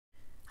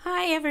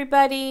Hi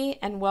everybody,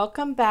 and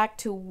welcome back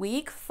to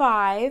week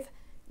 5,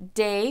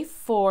 day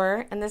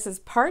 4, and this is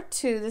part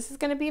 2. This is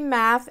going to be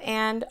math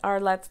and our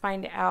Let's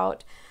Find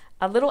Out,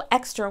 a little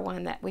extra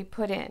one that we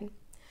put in.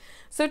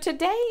 So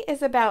today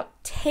is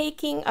about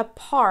taking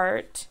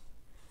apart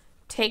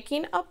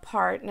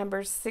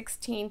numbers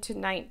 16 to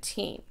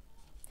 19.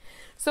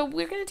 So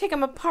we're going to take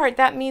them apart.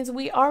 That means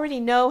we already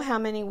know how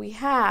many we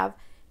have,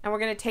 and we're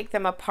going to take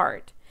them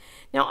apart.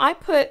 Now I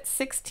put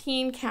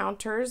 16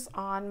 counters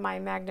on my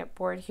magnet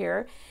board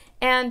here,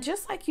 and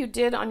just like you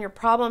did on your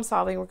problem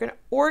solving, we're going to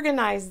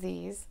organize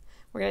these.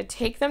 We're going to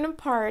take them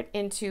apart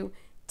into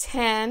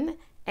 10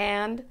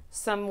 and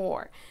some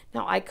more.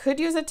 Now I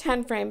could use a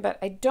 10 frame, but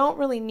I don't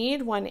really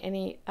need one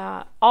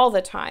all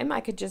the time.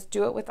 I could just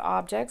do it with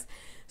objects.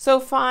 So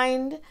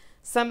find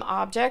some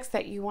objects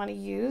that you want to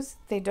use.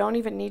 They don't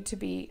even need to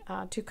be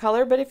two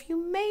color, but if you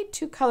made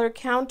two color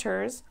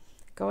counters,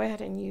 go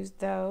ahead and use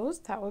those.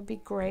 That would be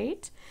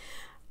great.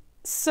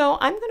 So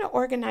I'm going to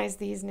organize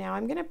these now.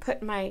 I'm going to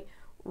put my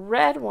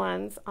red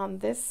ones on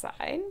this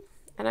side,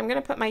 and I'm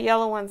going to put my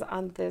yellow ones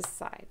on this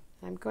side.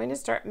 I'm going to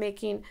start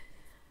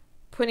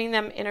putting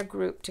them in a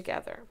group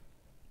together.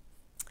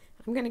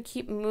 I'm going to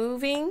keep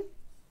moving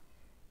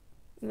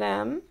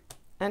them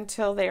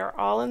until they are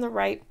all in the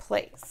right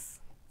place.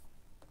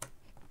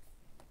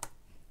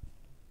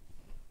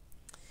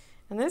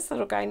 And this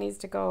little guy needs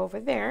to go over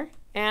there.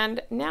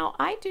 And now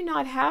I do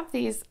not have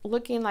these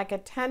looking like a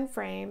 10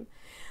 frame,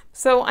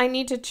 so I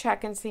need to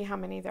check and see how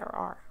many there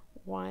are.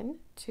 1,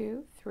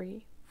 2,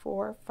 3,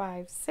 4,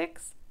 5,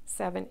 6,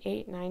 7,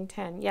 8, 9,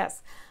 10.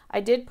 Yes,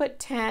 I did put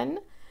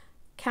 10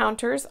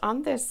 counters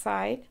on this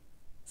side,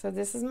 so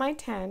this is my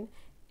 10,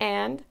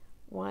 and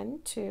 1,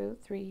 2,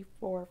 3,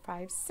 4,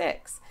 5,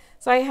 6.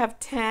 So I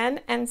have 10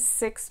 and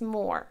 6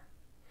 more.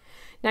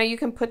 Now you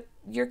can put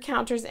your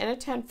counters in a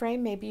 10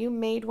 frame. Maybe you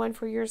made one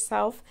for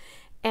yourself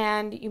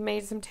and you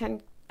made some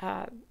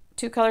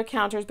two color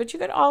counters, but you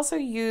could also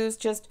use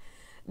just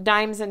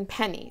dimes and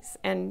pennies,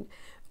 and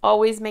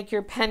always make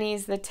your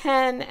pennies the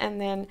 10, and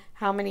then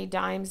how many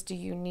dimes do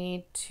you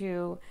need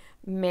to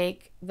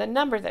make the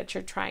number that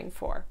you're trying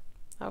for.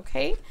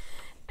 Okay,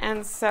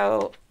 and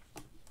so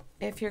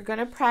if you're going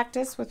to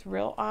practice with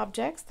real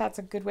objects, that's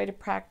a good way to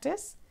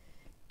practice.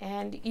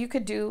 And you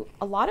could do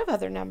a lot of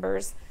other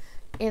numbers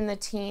in the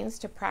teens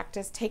to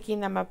practice taking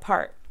them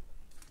apart.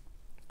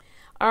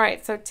 All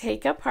right, so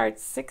take apart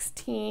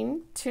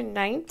 16 to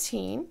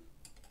 19.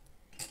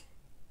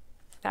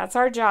 That's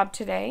our job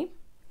today.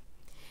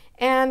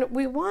 And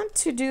we want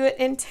to do it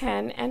in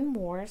 10 and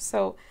more.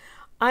 So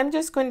I'm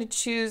just going to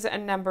choose a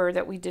number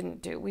that we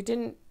didn't do. We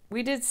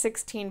did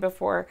 16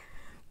 before.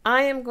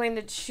 I am going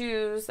to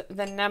choose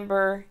the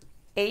number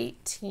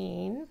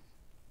 18.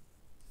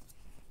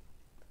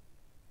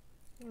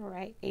 All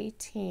right,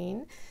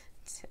 18.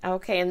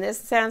 Okay, and this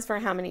stands for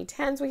how many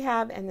 10s we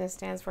have, and this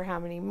stands for how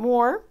many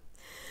more.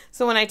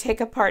 So when I take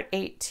apart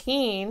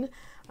 18,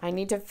 I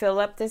need to fill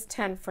up this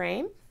 10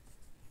 frame.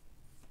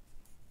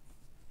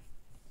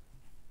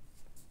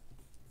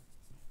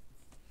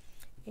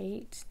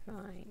 Eight,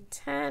 9,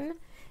 10,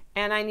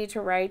 and I need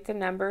to write the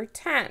number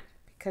 10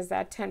 because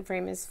that 10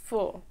 frame is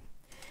full.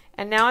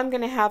 And now I'm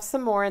going to have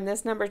some more, and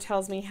this number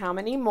tells me how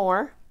many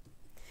more,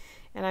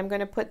 and I'm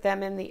going to put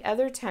them in the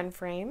other 10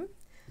 frame.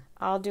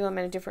 I'll do them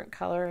in a different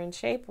color and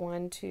shape.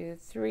 1, 2,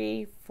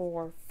 3,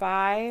 4,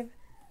 5,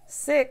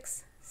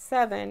 6,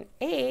 7,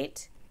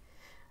 8.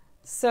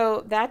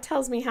 So that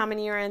tells me how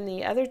many are in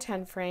the other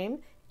 10 frame.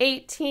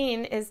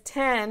 18 is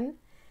 10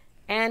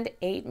 and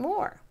 8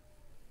 more.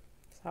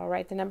 So I'll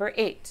write the number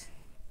 8.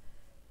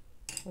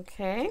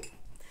 Okay,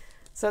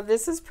 so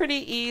this is pretty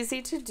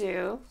easy to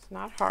do. It's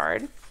not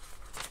hard.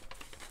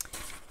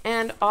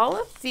 And all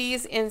of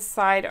these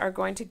inside are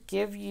going to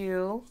give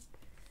you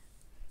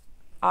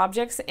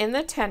objects in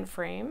the 10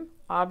 frame,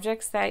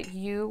 objects that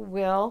you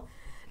will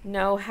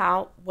know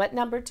what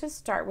number to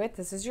start with.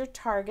 This is your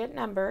target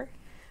number.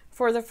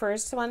 For the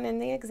first one in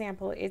the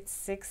example, it's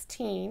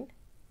 16.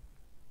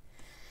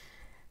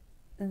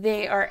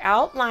 They are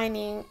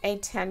outlining a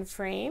 10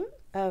 frame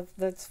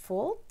that's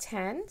full,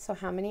 10. So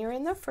how many are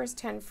in the first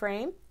 10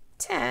 frame?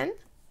 10.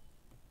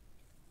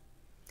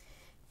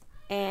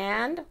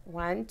 And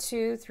 1,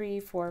 2, 3,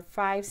 4,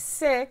 5,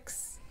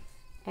 6.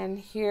 And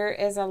here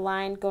is a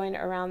line going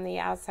around the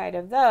outside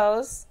of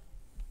those.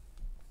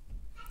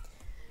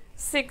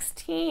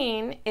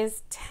 16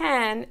 is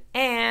 10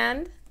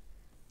 and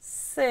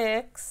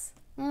 6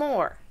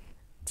 more.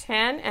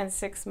 10 and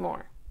 6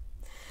 more.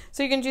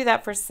 So you can do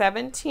that for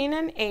 17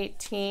 and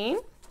 18.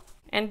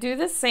 And do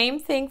the same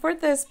thing for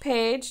this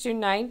page. Do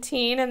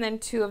 19 and then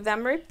 2 of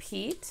them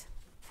repeat.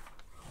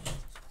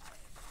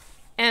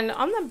 And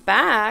on the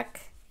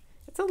back,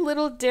 it's a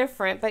little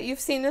different, but you've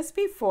seen this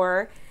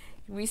before.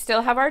 We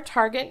still have our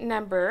target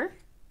number,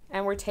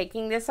 and we're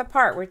taking this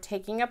apart. We're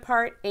taking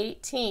apart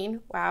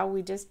 18. Wow,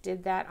 we just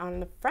did that on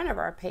the front of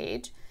our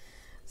page.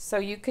 So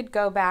you could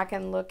go back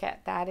and look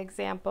at that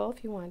example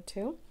if you want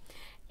to.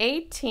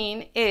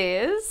 18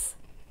 is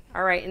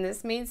All right, and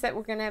this means that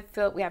we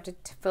have to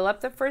fill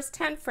up the first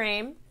 10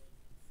 frame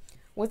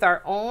with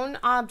our own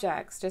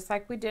objects, just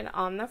like we did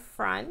on the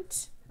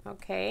front.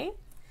 Okay,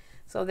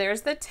 so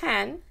there's the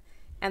 10,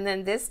 and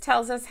then this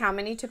tells us how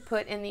many to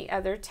put in the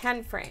other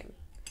 10 frame.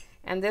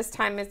 And this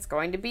time it's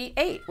going to be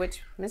 8,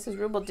 which Mrs.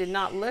 Rubel did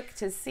not look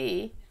to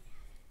see.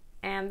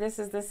 And this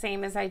is the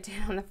same as I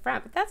did on the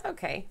front, but that's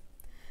okay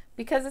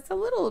because it's a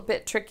little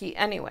bit tricky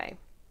anyway.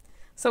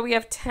 So we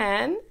have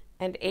 10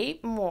 and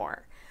 8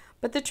 more.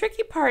 But the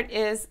tricky part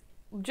is,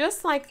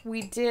 just like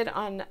we did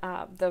on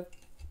the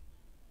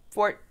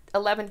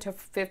 11 to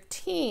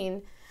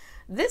 15,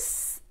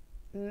 this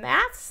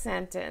math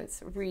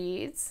sentence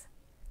reads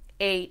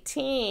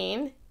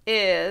 18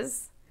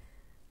 is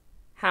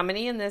how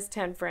many in this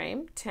 10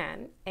 frame?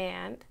 10.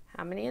 And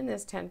how many in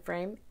this 10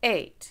 frame?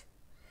 8.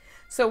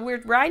 So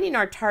we're writing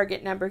our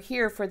target number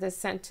here for this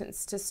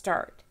sentence to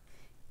start.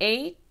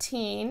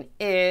 18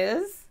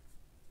 is,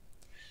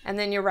 and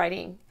then you're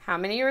writing how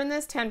many are in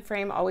this 10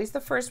 frame, always the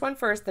first one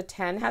first. The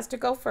 10 has to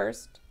go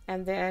first,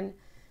 and then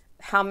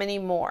how many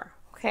more,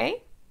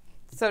 okay?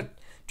 So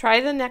try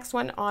the next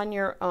one on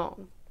your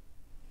own.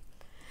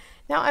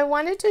 Now I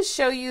wanted to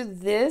show you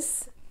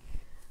this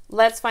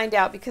Let's Find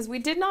Out because we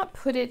did not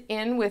put it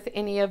in with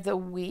any of the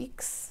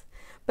weeks.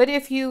 But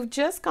if you've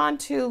just gone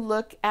to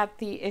look at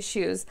the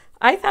issues,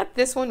 I thought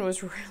this one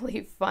was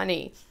really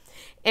funny.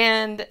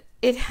 And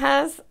it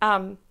has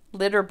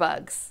litter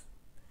bugs.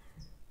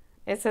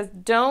 It says,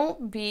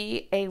 don't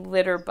be a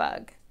litter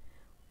bug.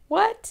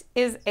 What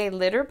is a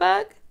litter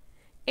bug?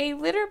 A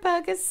litter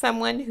bug is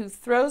someone who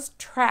throws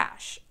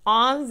trash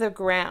on the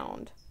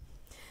ground.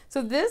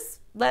 So this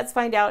Let's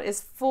Find Out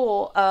is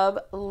full of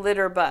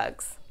litter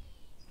bugs.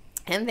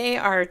 And they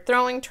are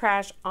throwing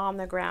trash on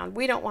the ground.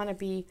 We don't want to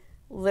be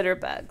litter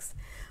bugs.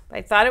 But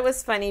I thought it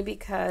was funny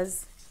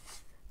because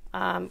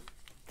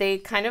they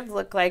kind of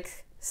look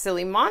like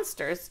silly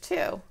monsters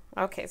too.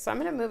 Okay, so I'm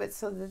going to move it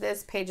so that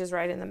this page is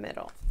right in the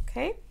middle.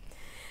 Okay,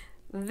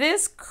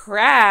 this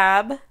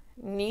crab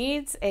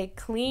needs a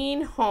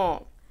clean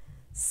home.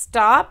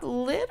 Stop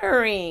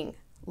littering,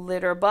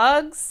 litter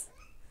bugs.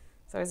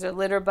 So there's a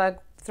litter bug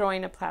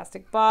throwing a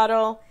plastic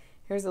bottle.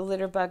 Here's a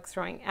litter bug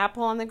throwing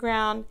apple on the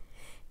ground.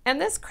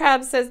 And this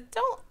crab says,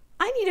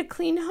 I need a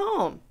clean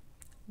home.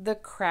 The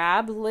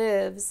crab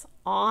lives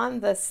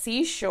on the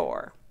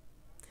seashore.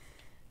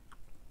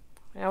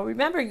 Now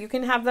remember, you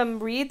can have them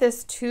read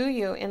this to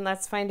you in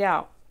Let's Find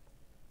Out.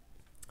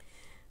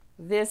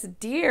 This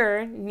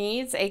deer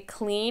needs a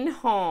clean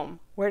home.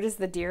 Where does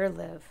the deer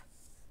live?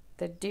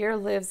 The deer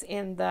lives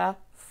in the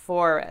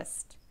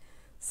forest.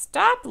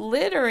 Stop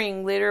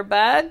littering, litter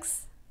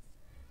bugs.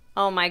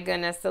 Oh my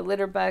goodness, the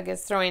litter bug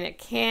is throwing a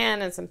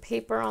can and some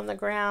paper on the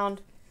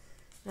ground.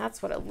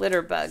 That's what a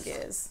litter bug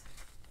is.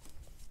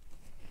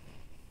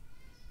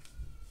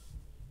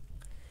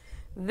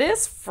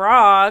 This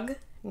frog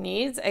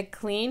needs a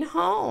clean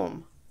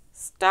home.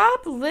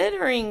 Stop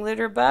littering,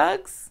 litter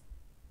bugs.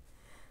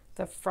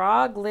 The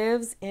frog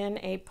lives in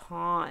a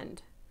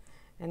pond.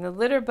 And the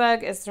litter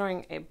bug is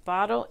throwing a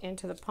bottle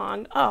into the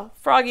pond. Oh,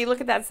 Froggy,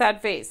 look at that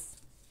sad face.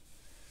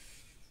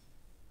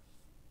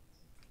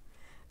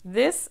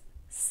 This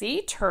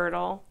sea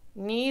turtle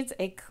needs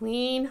a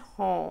clean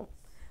home.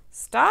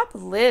 Stop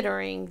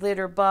littering,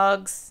 litter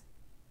bugs.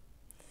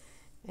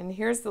 And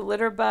here's the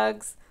litter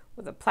bugs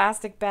with a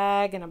plastic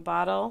bag and a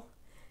bottle.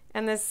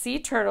 And the sea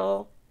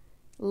turtle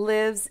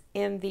lives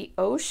in the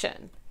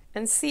ocean.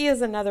 And sea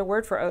is another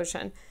word for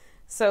ocean.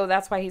 So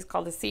that's why he's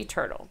called a sea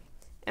turtle.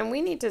 And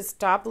we need to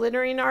stop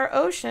littering our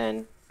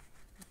ocean.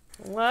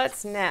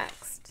 What's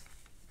next?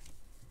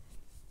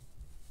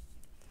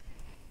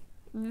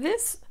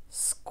 This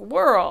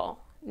squirrel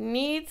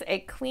needs a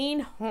clean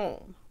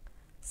home.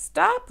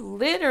 Stop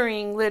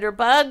littering, litter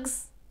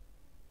bugs.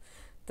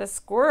 The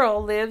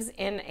squirrel lives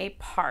in a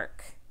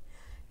park.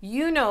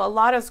 You know, a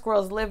lot of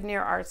squirrels live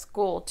near our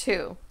school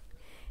too.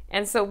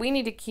 And so we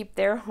need to keep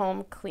their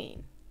home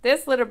clean.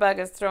 This litter bug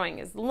is throwing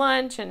his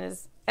lunch and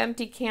his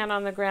empty can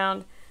on the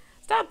ground.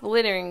 Stop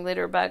littering,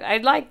 litter bug. I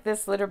like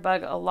this litter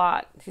bug a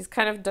lot. He's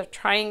kind of the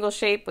triangle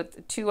shape with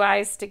the 2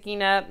 eyes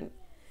sticking up.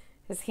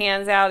 His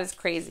hands out is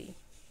crazy.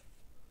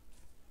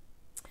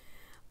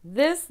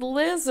 This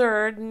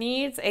lizard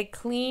needs a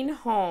clean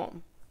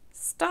home.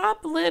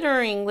 Stop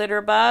littering,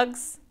 litter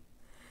bugs.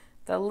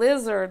 The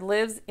lizard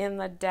lives in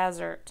the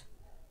desert.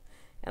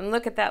 And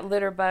look at that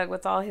litter bug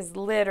with all his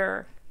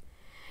litter.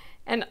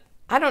 And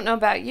I don't know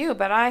about you,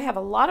 but I have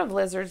a lot of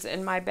lizards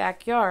in my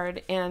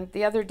backyard. And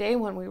the other day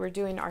when we were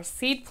doing our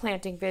seed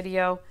planting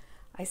video,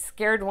 I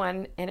scared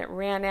one and it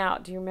ran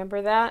out. Do you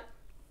remember that?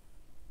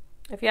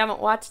 If you haven't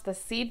watched the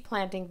seed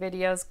planting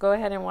videos, go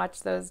ahead and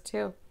watch those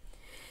too.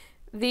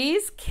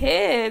 These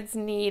kids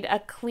need a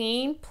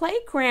clean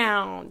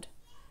playground.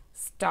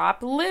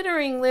 Stop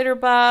littering, litter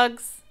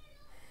bugs.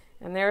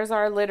 And there's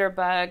our litter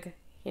bug,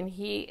 and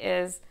he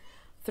is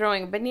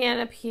throwing a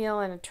banana peel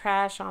and a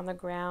trash on the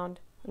ground.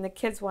 And the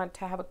kids want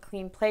to have a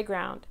clean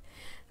playground.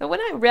 But when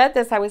I read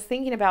this, I was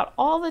thinking about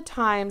all the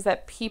times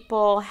that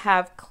people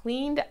have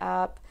cleaned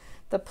up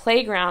the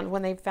playground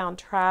when they found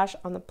trash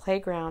on the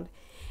playground.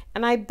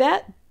 And I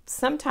bet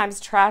sometimes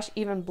trash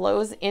even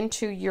blows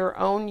into your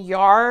own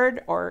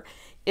yard or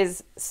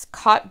is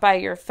caught by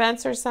your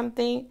fence or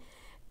something.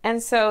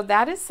 And so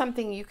that is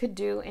something you could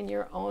do in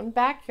your own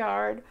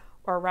backyard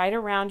or right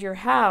around your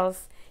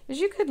house, is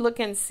you could look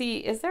and see,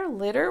 is there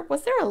litter?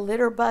 Was there a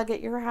litter bug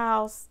at your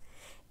house?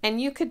 And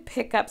you could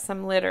pick up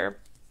some litter.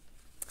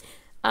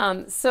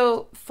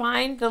 So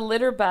find the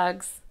litter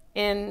bugs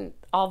in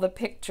all the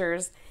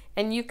pictures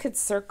and you could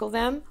circle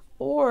them,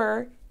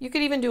 or you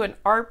could even do an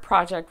art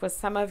project with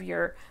some of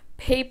your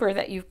paper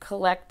that you've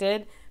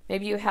collected.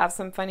 Maybe you have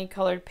some funny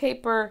colored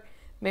paper.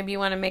 Maybe you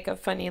want to make a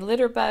funny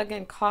litter bug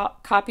and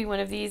copy one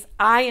of these.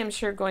 I am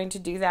sure going to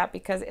do that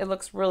because it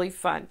looks really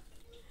fun.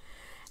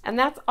 And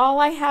that's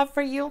all I have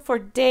for you for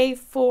day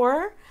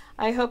 4.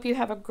 I hope you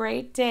have a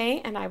great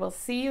day, and I will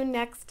see you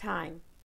next time.